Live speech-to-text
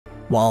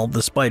While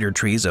the spider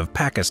trees of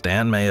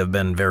Pakistan may have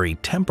been very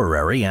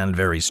temporary and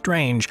very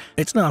strange,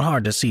 it's not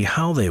hard to see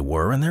how they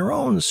were, in their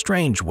own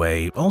strange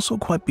way, also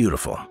quite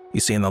beautiful. You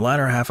see, in the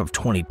latter half of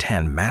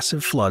 2010,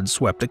 massive floods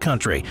swept the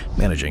country,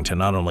 managing to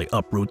not only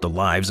uproot the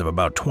lives of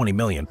about 20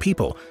 million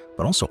people,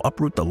 but also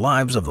uproot the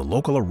lives of the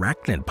local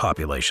arachnid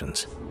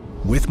populations.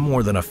 With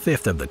more than a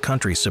fifth of the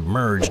country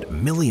submerged,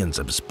 millions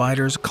of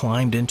spiders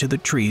climbed into the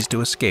trees to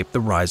escape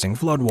the rising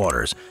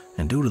floodwaters,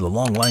 and due to the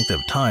long length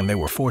of time they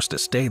were forced to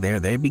stay there,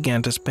 they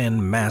began to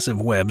spin massive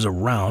webs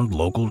around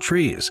local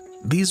trees.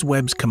 These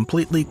webs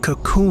completely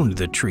cocooned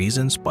the trees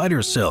in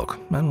spider silk,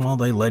 and while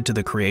they led to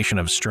the creation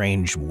of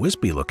strange,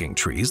 wispy-looking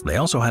trees, they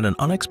also had an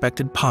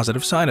unexpected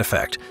positive side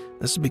effect.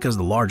 This is because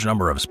the large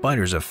number of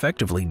spiders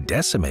effectively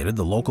decimated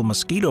the local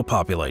mosquito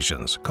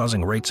populations,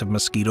 causing rates of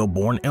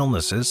mosquito-borne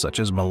illnesses such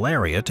as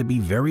malaria to be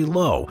very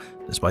low,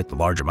 despite the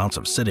large amounts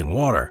of sitting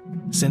water.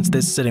 Since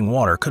this sitting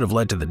water could have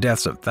led to the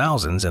deaths of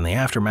thousands in the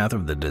aftermath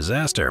of the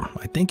disaster,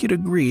 I think you'd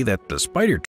agree that the spider